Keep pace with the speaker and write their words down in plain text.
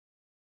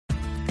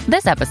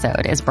This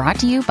episode is brought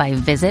to you by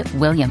Visit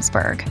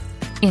Williamsburg.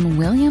 In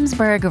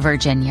Williamsburg,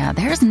 Virginia,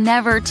 there's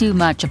never too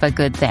much of a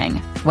good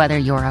thing. Whether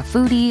you're a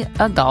foodie,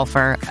 a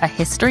golfer, a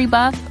history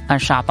buff, a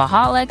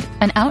shopaholic,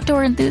 an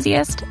outdoor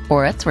enthusiast,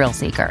 or a thrill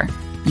seeker,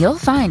 you'll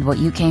find what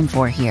you came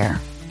for here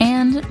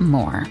and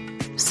more.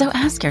 So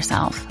ask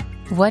yourself,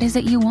 what is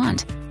it you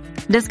want?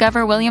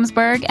 Discover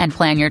Williamsburg and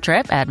plan your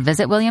trip at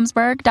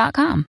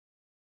visitwilliamsburg.com.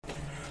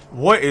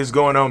 What is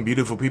going on,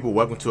 beautiful people?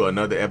 Welcome to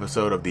another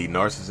episode of the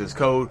Narcissist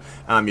Code.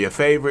 I'm your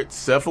favorite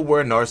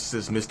self-aware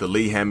narcissist, Mr.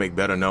 Lee Hammock,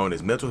 better known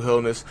as Mental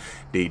Illness,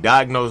 the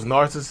diagnosed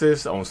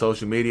narcissist on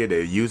social media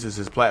that uses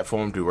his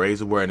platform to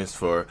raise awareness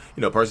for,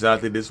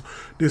 personality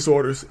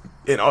disorders,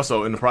 and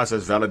also in the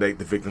process validate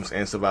the victims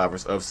and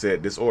survivors of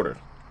said disorder.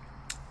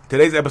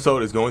 Today's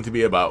episode is going to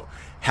be about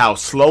how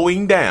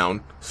slowing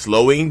down,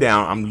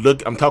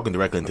 I'm talking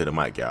directly into the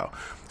mic, y'all.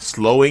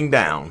 Slowing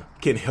down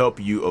can help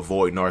you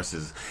avoid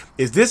narcissists.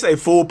 Is this a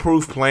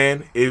foolproof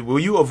plan? Will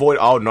you avoid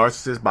all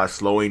narcissists by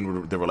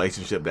slowing the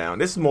relationship down?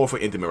 This is more for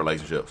intimate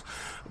relationships.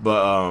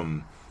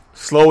 But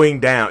slowing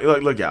down,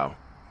 look, y'all.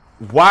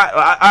 Why?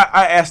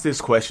 I asked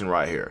this question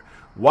right here.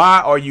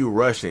 Why are you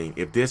rushing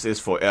if this is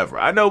forever?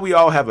 I know we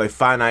all have a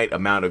finite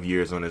amount of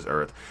years on this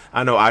earth.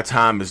 I know our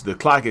time the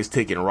clock is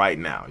ticking right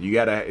now. You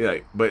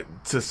gotta, but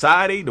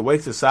society, the way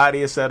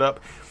society is set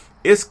up,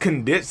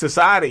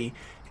 society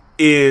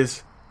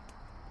is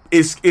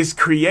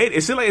created.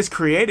 It's like it's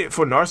created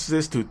for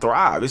narcissists to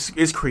thrive.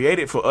 It's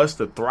created for us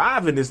to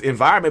thrive in this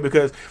environment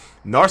because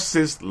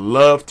narcissists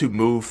love to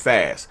move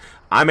fast.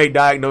 I'm a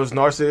diagnosed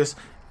narcissist.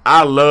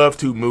 I love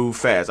to move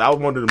fast. I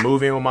wanted to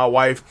move in with my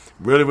wife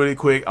really, really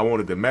quick. I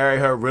wanted to marry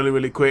her really,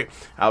 really quick.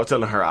 I was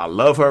telling her I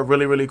love her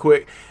really, really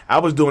quick. I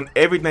was doing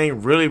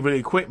everything really,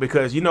 really quick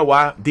because you know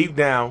why? Deep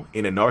down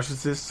in a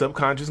narcissist's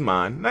subconscious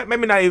mind,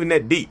 maybe not even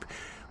that deep,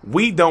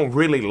 we don't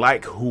really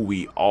like who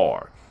we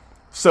are.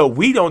 So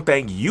we don't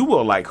think you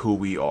will like who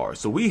we are.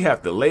 So we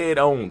have to lay it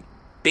on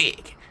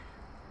thick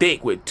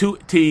with two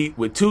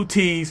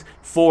T's,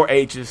 4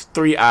 H's,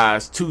 3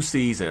 I's, 2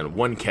 C's, and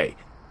 1 K.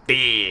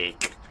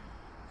 Thick.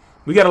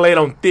 We got to lay it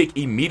on thick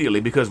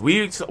immediately because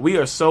we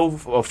are so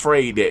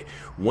afraid that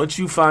once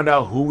you find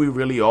out who we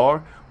really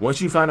are, once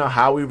you find out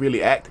how we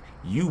really act,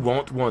 you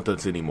won't want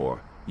us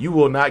anymore. You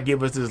will not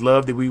give us this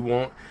love that we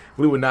want.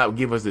 We will not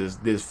give us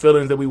this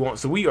feelings that we want.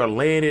 So we are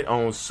laying it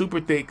on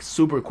super thick,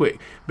 super quick.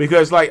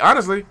 Because,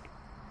 honestly,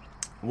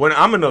 when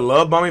I'm in the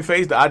love bombing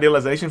phase, the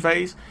idealization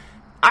phase,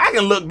 I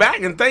can look back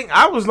and think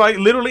I was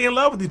literally in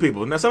love with these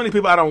people. Now, some of these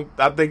people I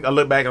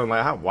look back and I'm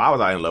like, why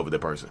was I in love with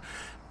that person?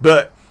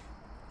 But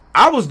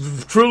I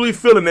was truly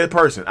feeling that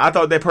person. I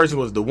thought that person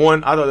was the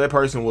one. I thought that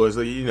person was,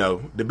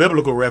 the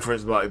biblical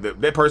reference,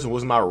 that person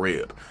was my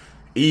rib.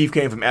 Eve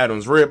came from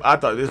Adam's rib. I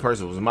thought this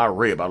person was my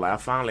rib. I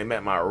finally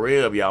met my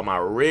rib, y'all. My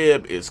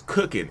rib is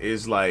cooking.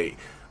 It's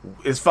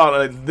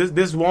falling.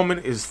 This woman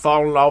is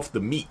falling off the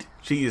meat.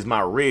 She is my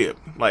rib.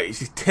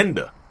 She's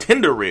tender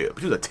rib.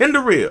 She's a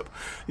tender rib.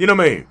 You know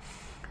what I mean?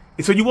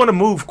 And so you want to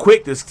move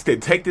quick to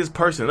take this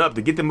person up,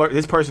 to get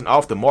this person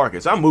off the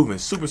market. So I'm moving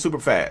super, super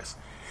fast.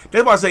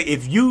 That's why I say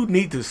if you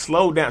need to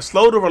slow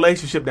the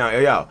relationship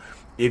down, y'all.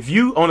 If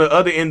you on the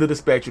other end of the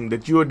spectrum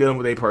that you are dealing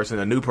with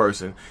a new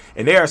person,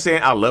 and they are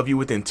saying I love you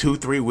within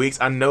 2-3 weeks,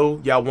 I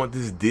know y'all want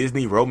this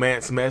Disney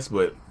romance mess,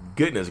 but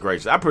goodness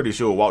gracious, I'm pretty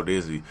sure Walt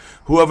Disney,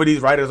 whoever these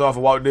writers are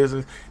for Walt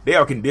Disney, they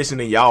are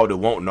conditioning y'all to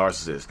want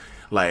narcissists.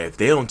 If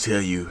they don't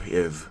tell you,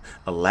 if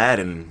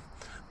Aladdin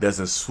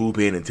doesn't swoop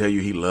in and tell you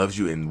he loves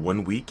you in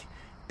 1 week,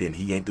 then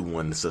he ain't the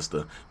one,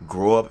 sister.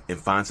 Grow up and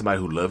find somebody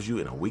who loves you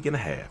in a week and a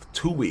half,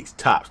 2 weeks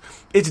tops.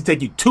 It should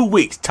take you 2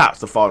 weeks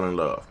tops to fall in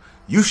love.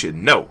 You should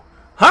know.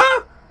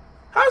 Huh?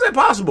 How is that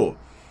possible?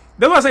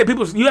 That's why I say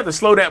people, you have to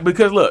slow down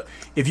because look,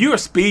 if you are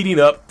speeding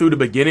up through the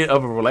beginning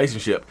of a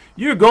relationship,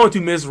 you're going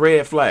to miss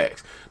red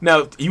flags.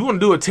 Now, you want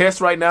to do a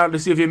test right now to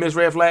see if you miss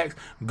red flags?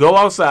 Go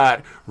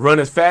outside, run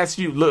as fast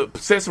as you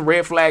set some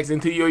red flags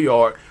into your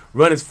yard,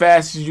 run as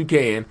fast as you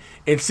can,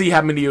 and see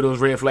how many of those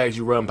red flags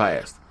you run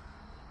past.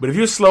 But if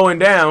you're slowing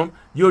down,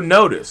 you'll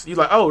notice. You're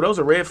like, oh, those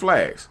are red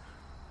flags.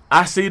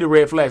 I see the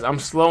red flags. I'm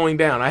slowing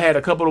down. I had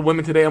a couple of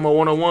women today on my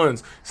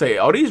one-on-ones say,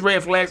 are these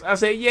red flags? I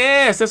say,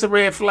 yes, that's a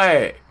red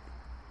flag.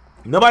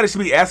 Nobody should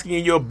be asking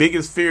you your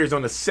biggest fears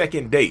on the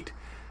second date.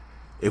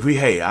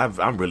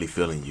 I'm really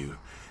feeling you.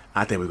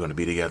 I think we're going to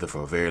be together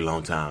for a very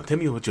long time. Tell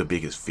me what your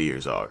biggest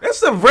fears are.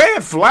 That's a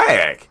red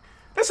flag.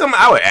 That's something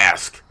I would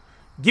ask.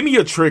 Give me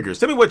your triggers.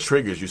 Tell me what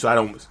triggers you so I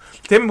don't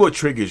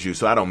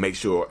make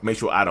sure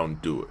I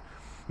don't do it.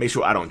 Make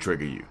sure I don't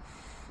trigger you.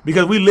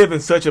 Because we live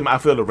in such I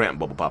feel the rant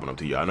bubble popping up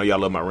to y'all. I know y'all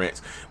love my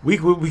rants.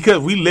 Because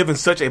we live in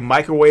such a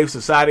microwave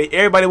society.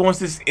 Everybody wants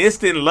this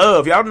instant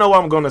love. Y'all know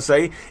what I'm going to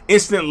say.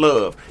 Instant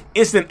love.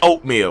 Instant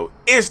oatmeal.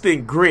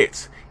 Instant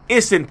grits.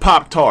 Instant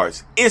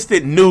Pop-Tarts.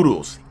 Instant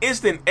noodles.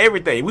 Instant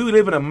everything. We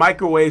live in a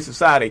microwave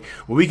society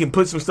where we can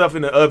put some stuff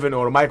in the oven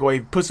or the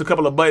microwave, push a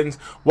couple of buttons,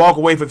 walk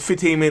away for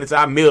 15 minutes.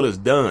 Our meal is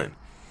done.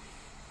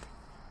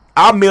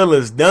 Our meal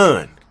is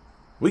done.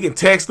 We can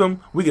text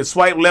them. We can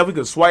swipe left. We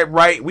can swipe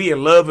right. We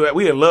in love.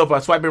 We in love by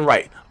swiping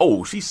right.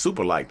 Oh, she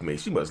super liked me.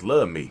 She must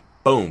love me.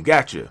 Boom,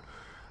 gotcha.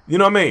 You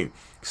know what I mean?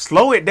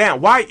 Slow it down.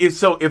 Why is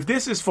so? If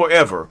this is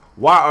forever,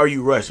 why are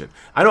you rushing?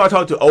 I know I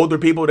talk to older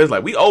people. That's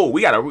like, we old.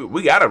 We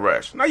gotta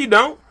rush. No, you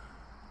don't.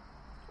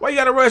 Why you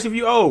gotta rush if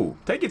you old?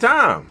 Take your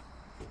time.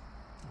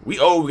 We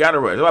old. We gotta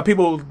rush. That's why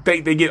people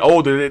think they get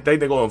older. They think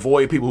they're gonna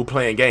avoid people who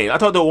playing games. I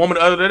talked to a woman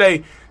the other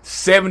day.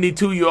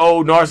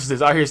 72-year-old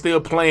narcissist out here still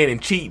playing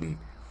and cheating,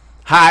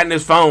 hiding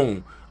his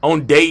phone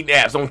on dating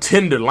apps, on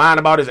Tinder, lying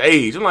about his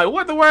age. I'm like,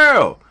 what the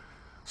world?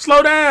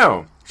 Slow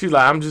down. She's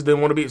like, I'm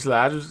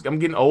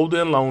getting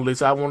older and lonely,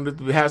 so I wanted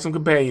to have some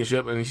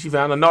companionship. And she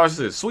found a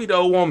narcissist. Sweet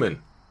old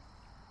woman.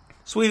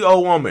 Sweet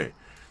old woman.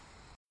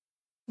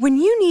 When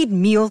you need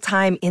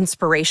mealtime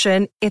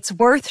inspiration, it's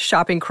worth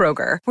shopping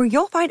Kroger, where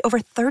you'll find over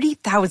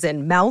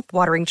 30,000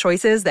 mouth-watering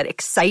choices that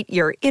excite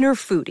your inner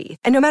foodie.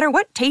 And no matter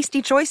what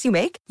tasty choice you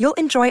make, you'll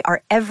enjoy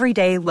our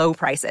everyday low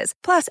prices,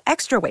 plus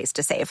extra ways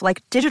to save,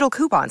 like digital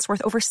coupons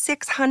worth over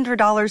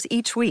 $600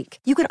 each week.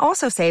 You can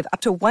also save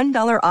up to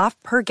 $1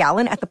 off per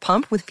gallon at the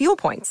pump with fuel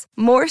points.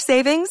 More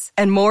savings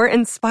and more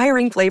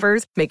inspiring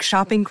flavors make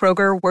shopping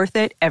Kroger worth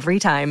it every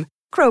time.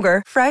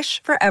 Kroger,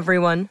 fresh for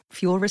everyone.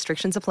 Fuel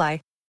restrictions apply.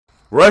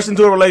 Rushed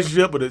into a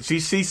relationship with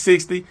she's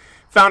 60.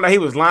 Found out he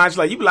was lying. She's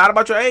like, you lied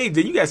about your age.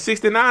 Then you got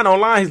 69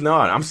 online. He's no,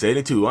 I'm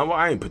 72.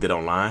 I ain't put that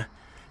online.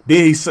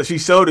 Then she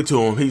showed it to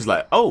him. He's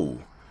like, oh,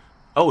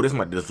 this is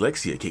my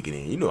dyslexia kicking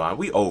in. You know,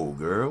 we old,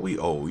 girl. We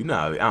old. You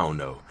know, I don't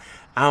know.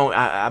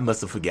 I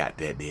must have forgot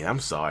that then. I'm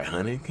sorry,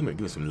 honey. Come here,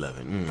 give me some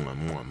loving.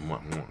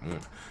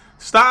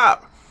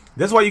 Stop.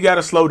 That's why you got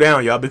to slow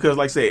down, y'all, because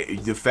like I said,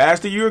 the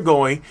faster you're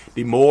going,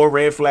 the more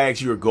red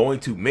flags you're going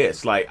to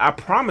miss. Like, I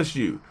promise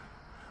you.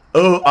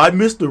 Oh, I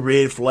missed the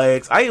red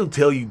flags. I'll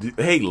tell you,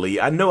 hey,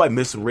 Lee, I know I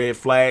missed some red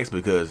flags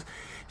because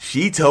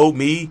she told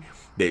me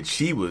that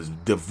she was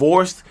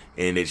divorced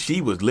and that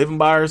she was living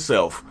by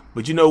herself.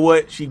 But you know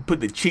what? She put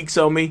the cheeks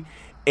on me,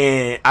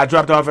 and I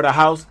dropped her off at her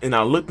house, and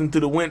I looked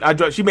into the window.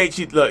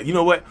 Look, you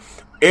know what?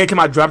 Every time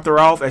I dropped her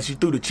off and she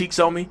threw the cheeks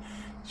on me,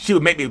 she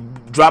would make me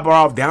drop her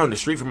off down the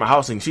street from her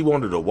house, and she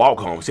wanted to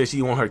walk home. Said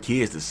she wanted her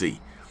kids to see.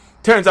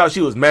 Turns out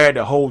she was married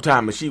the whole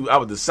time, and I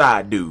was the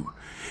side dude.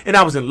 And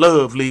I was in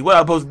love, Lee. What I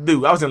supposed to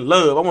do? I was in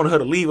love. I wanted her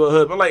to leave her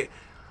husband. I'm like,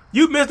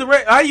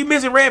 how you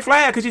missing red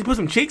flag because she put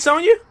some cheeks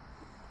on you?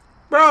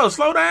 Bro,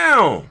 slow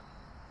down.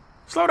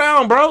 Slow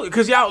down, bro.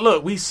 Because y'all,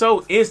 look, we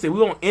so instant. We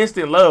want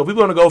instant love. We're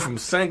going to go from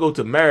single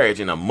to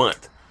marriage in a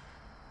month.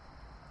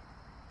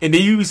 And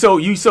then you so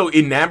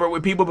enamored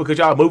with people because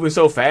y'all moving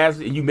so fast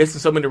and you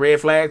missing so many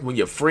red flags when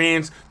your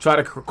friends try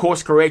to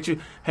course correct you.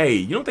 Hey,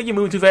 you don't think you're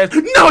moving too fast?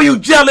 No, you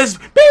jealous.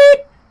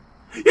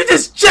 Beep. You're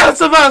just jealous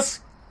of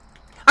us.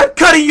 I'm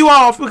cutting you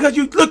off because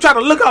you try to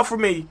look out for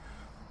me.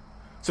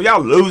 So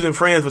y'all losing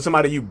friends with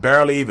somebody you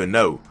barely even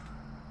know.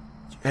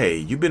 Hey,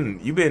 you've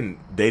been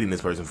dating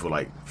this person for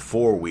like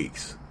 4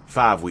 weeks,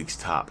 5 weeks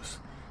tops,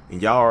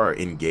 and y'all are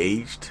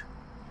engaged.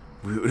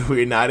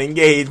 We're not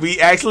engaged. We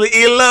actually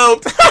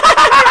eloped.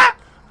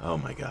 Oh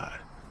my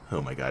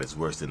god, it's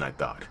worse than I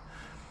thought.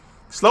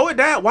 Slow it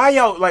down. Why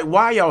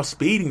y'all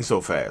speeding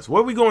so fast?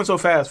 What are we going so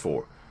fast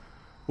for?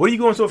 What are you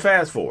going so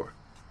fast for?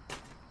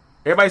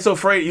 Everybody's so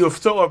afraid.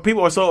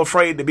 People are so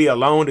afraid to be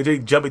alone that they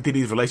jump into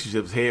these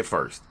relationships head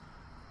first.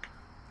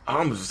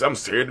 I'm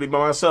scared to be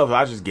by myself.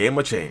 I just gave him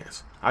a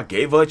chance. I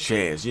gave her a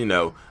chance. You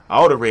know,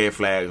 all the red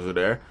flags were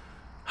there.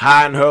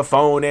 Hiding her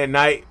phone at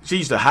night. She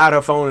used to hide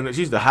her phone.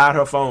 She used to hide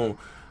her phone.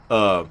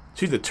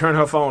 She used to turn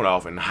her phone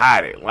off and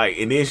hide it.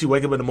 And then she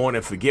wake up in the morning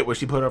and forget where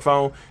she put her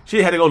phone.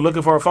 She had to go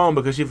looking for her phone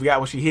because she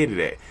forgot where she hid it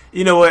at.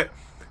 You know what?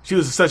 She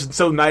was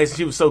so nice.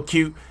 She was so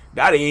cute.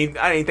 I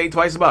didn't think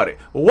twice about it.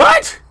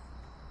 What?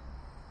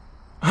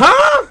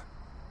 Huh?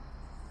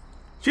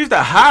 She used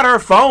to hide her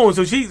phone,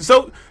 so she used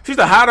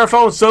to hide her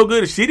phone so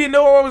good that she didn't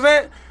know where it was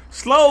at.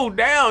 Slow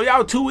down,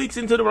 y'all. 2 weeks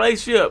into the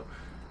relationship,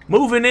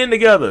 moving in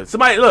together.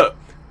 Somebody look,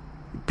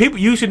 people,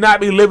 you should not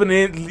be living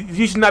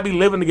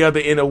together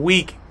in a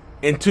week,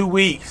 in 2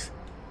 weeks.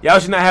 Y'all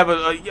should not have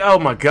oh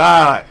my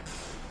god,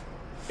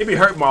 it be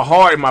hurting my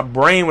heart and my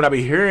brain when I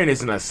be hearing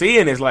this and I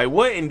seeing this. Like,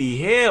 what in the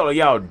hell are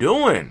y'all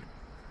doing?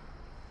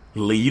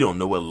 Lee, you don't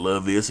know what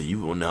love is, so you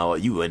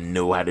wouldn't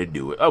know how to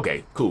do it.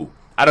 Okay, cool.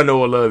 I don't know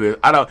what love is.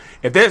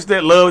 If that's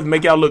that love to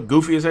make y'all look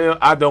goofy as hell,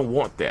 I don't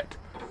want that.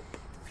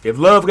 If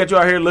love got you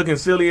out here looking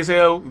silly as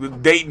hell,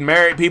 dating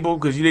married people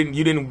because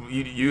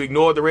you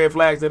ignored the red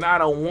flags, then I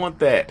don't want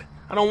that.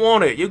 I don't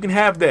want it. You can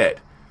have that.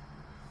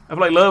 I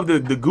feel like love the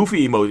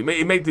goofy emoji.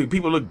 It make the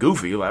people look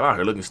goofy. You're like, I'm out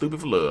here looking stupid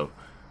for love.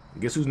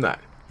 Guess who's not?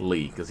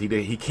 Lee, because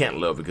he can't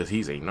love because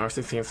he's a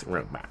narcissistic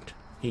robot.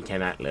 He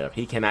cannot love.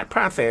 He cannot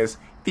process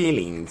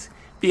feelings.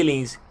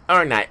 Feelings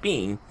are not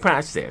being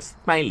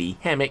processed by Lee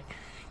Hammock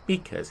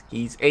because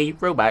he's a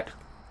robot.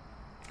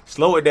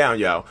 Slow it down,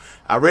 y'all.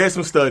 I read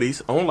some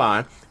studies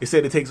online. It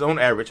said it takes on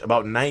average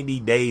about 90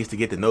 days to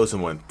get to know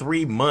someone.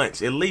 3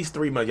 months, at least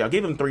 3 months. Y'all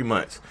give them 3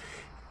 months.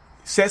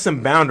 Set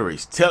some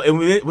boundaries.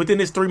 Within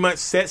this 3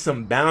 months, set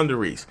some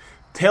boundaries.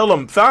 Tell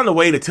them, find a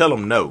way to tell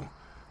them no.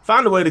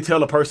 Find a way to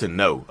tell a person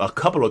no a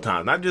couple of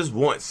times, not just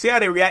once. See how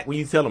they react when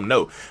you tell them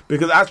no.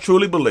 Because I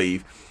truly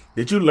believe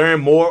that you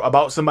learn more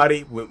about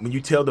somebody when you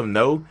tell them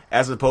no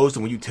as opposed to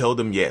when you tell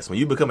them yes. When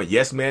you become a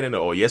yes man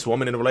or yes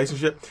woman in a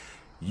relationship,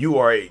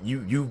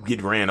 you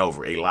get ran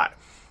over a lot.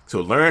 So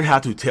learn how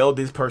to tell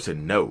this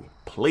person no.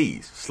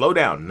 Please slow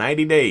down.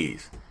 90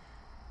 days.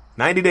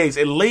 90 days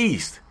at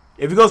least.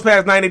 If it goes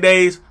past 90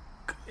 days,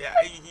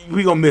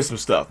 we gonna miss some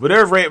stuff.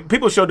 But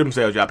people show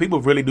themselves, y'all.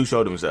 People really do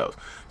show themselves.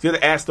 So you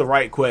have to ask the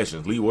right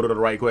questions. Lee, what are the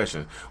right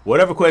questions?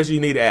 Whatever question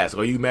you need to ask.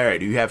 Are you married?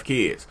 Do you have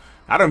kids?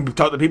 I done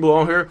talked to people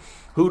on here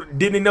who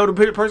didn't know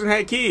the person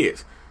had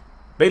kids.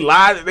 They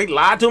lied. They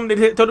lied to them.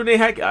 They told them they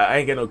had. I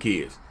ain't got no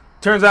kids.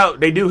 Turns out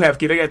they do have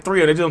kids. They got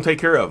 3, and they just don't take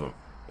care of them.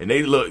 And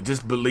they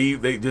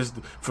they just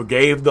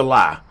forgave the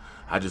lie.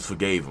 I just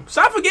forgave them.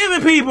 Stop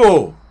forgiving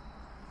people.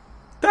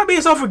 Stop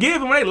being so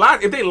forgiving when they lie.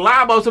 If they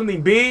lie about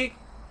something big,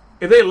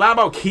 if they lie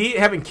about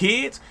having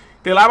kids,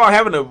 they lie about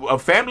having a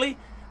family,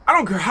 I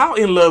don't care how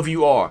in love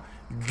you are.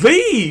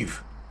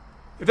 Leave.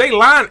 If they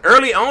lying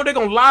early on, they're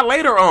going to lie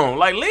later on.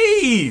 Like,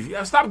 leave.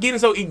 Stop getting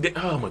so...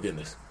 Oh, my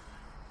goodness.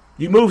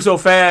 You move so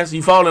fast,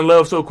 you fall in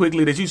love so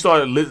quickly that you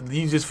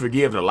just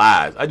forgive the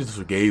lies. I just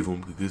forgave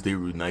them because they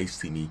were nice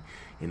to me.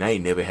 And I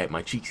ain't never had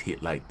my cheeks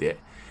hit like that.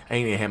 I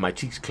ain't even had my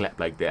cheeks clapped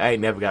like that. I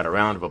ain't never got a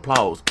round of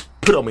applause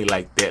put on me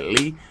like that,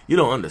 Lee. You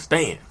don't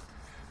understand.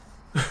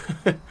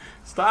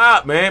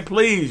 Stop, man.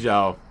 Please,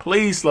 y'all.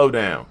 Please slow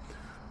down.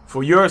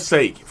 For your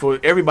sake. For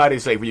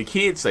everybody's sake. For your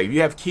kids' sake. If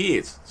you have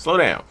kids, slow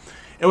down.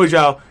 Anyways,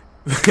 y'all.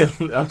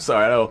 I'm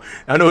sorry.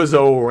 I know it's an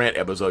old rant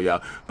episode,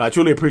 y'all. But I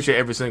truly appreciate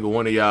every single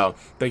one of y'all.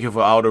 Thank you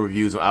for all the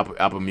reviews on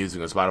Apple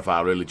Music and Spotify.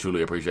 I really,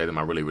 truly appreciate them.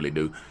 I really, really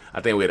do.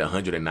 I think we had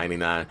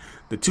 199.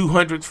 The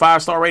 200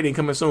 5-star rating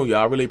coming soon, y'all.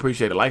 I really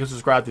appreciate it. Like and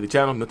subscribe to the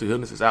channel. Mental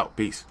Illness is out.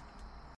 Peace.